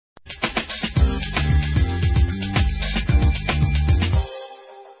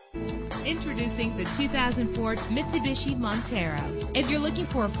Introducing the 2004 Mitsubishi Montero. If you're looking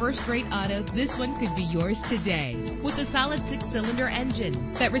for a first-rate auto, this one could be yours today. With a solid 6-cylinder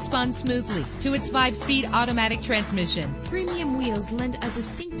engine that responds smoothly to its 5-speed automatic transmission, premium wheels lend a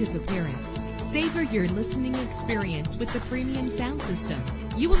distinctive appearance. Savor your listening experience with the premium sound system.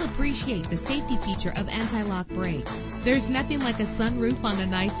 You will appreciate the safety feature of anti-lock brakes. There's nothing like a sunroof on a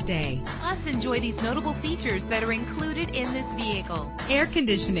nice day. Plus, enjoy these notable features that are included in this vehicle: air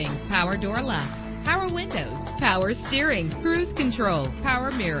conditioning, power door locks, power windows, power steering, cruise control,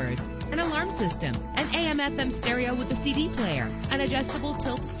 power mirrors, an alarm system, an AM/FM stereo with a CD player, an adjustable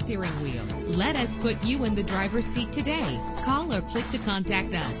tilt steering wheel. Let us put you in the driver's seat today. Call or click to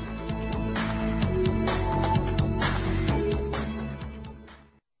contact us.